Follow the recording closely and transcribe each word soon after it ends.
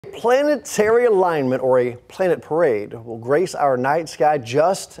Planetary alignment, or a planet parade, will grace our night sky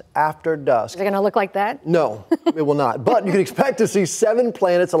just after dusk. Is it going to look like that? No, it will not. But you can expect to see 7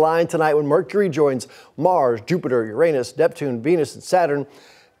 planets align tonight when Mercury joins Mars, Jupiter, Uranus, Neptune, Venus, and Saturn.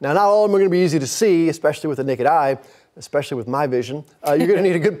 Now, not all of them are going to be easy to see, especially with the naked eye, especially with my vision. You're going to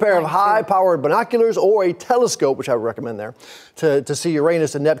need a good pair of high-powered binoculars or a telescope, which I would recommend there, to see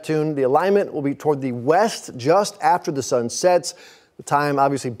Uranus and Neptune. The alignment will be toward the west just after the sun sets. The time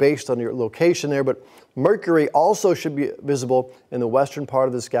obviously based on your location there, but Mercury also should be visible in the western part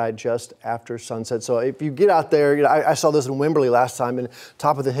of the sky just after sunset. So if you get out there, I saw this in Wimberley last time, in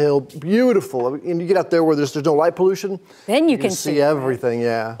top of the hill, beautiful. And you get out there where there's no light pollution, then you can see everything.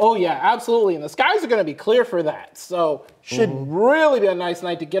 Yeah. Oh yeah, absolutely. And the skies are going to be clear for that. So should really be a nice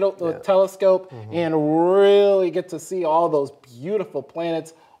night to get out the telescope and really get to see all those beautiful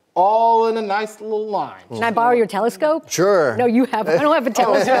planets, all in a nice little line. Can I borrow your telescope? Sure. No, you have. I don't have a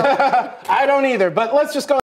telescope. I don't either, but let's just go